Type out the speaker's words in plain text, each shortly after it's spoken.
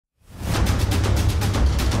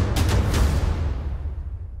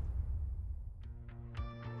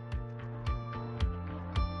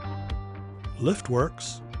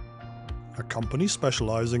Liftwerx, a company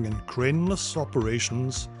specializing in craneless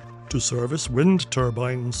operations to service wind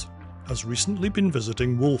turbines, has recently been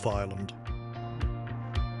visiting Wolf Island.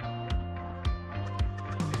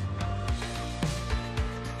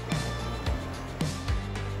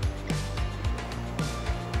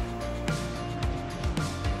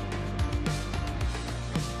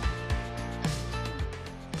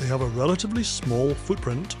 They have a relatively small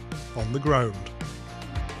footprint on the ground.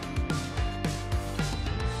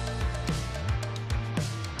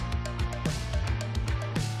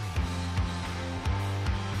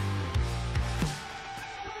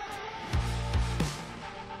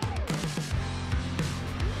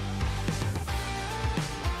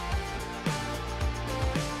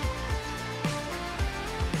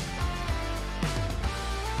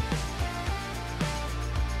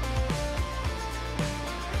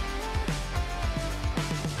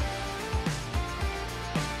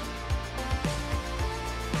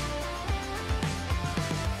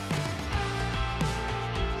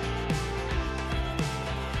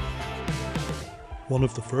 One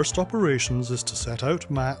of the first operations is to set out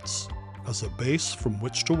mats as a base from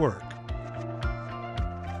which to work.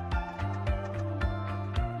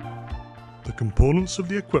 The components of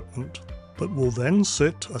the equipment that will then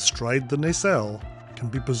sit astride the nacelle can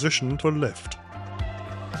be positioned for lift.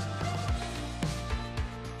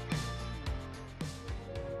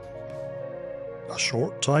 A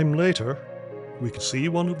short time later, we can see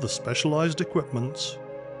one of the specialized equipments,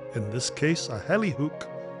 in this case a Heli-Hook,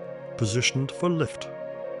 positioned for lift.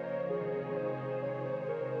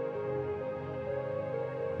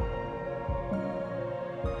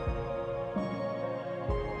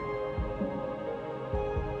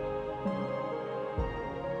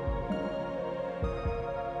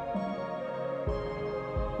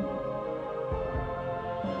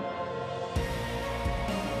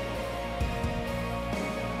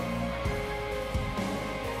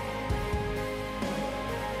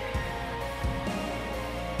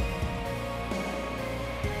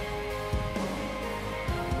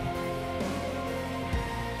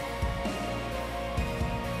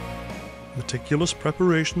 Meticulous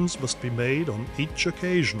preparations must be made on each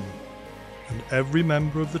occasion, and every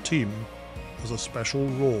member of the team has a special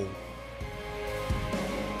role.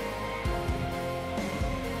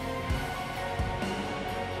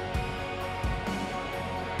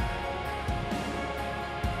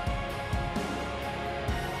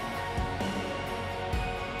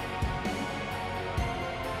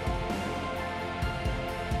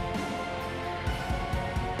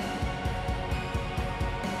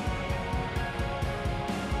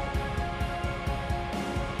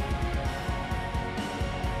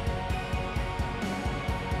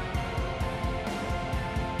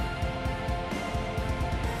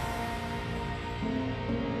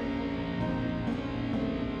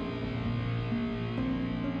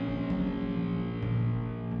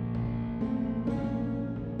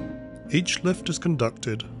 Each lift is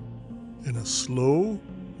conducted in a slow,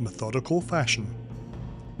 methodical fashion.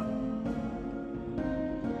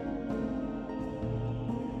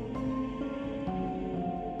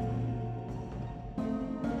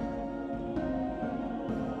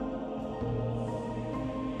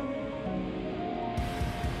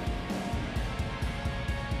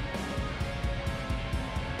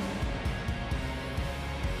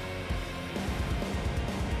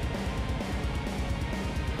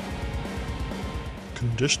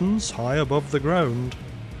 Conditions high above the ground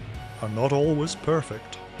are not always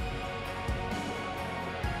perfect.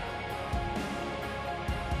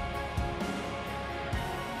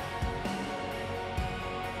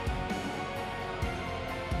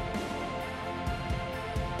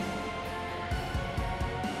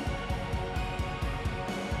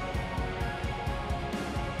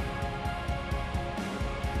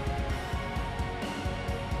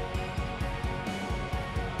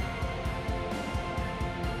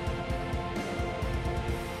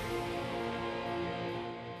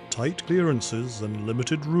 Tight clearances and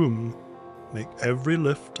limited room make every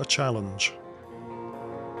lift a challenge.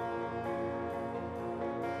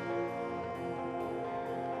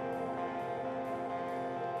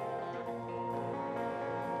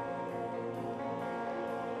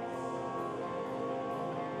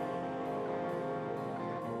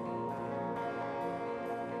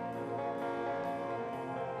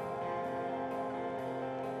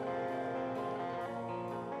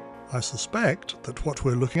 I suspect that what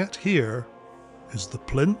we're looking at here is the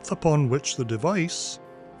plinth upon which the device,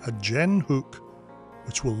 a gen hook,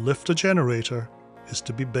 which will lift a generator, is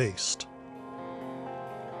to be based.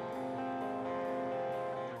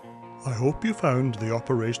 I hope you found the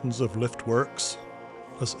operations of Liftwerx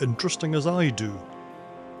as interesting as I do.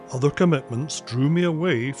 Other commitments drew me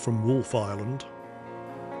away from Wolf Island.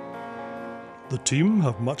 The team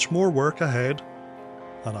have much more work ahead,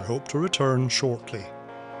 and I hope to return shortly.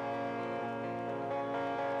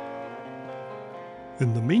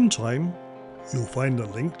 In the meantime, you'll find a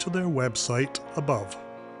link to their website above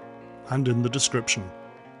and in the description.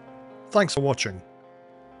 Thanks for watching.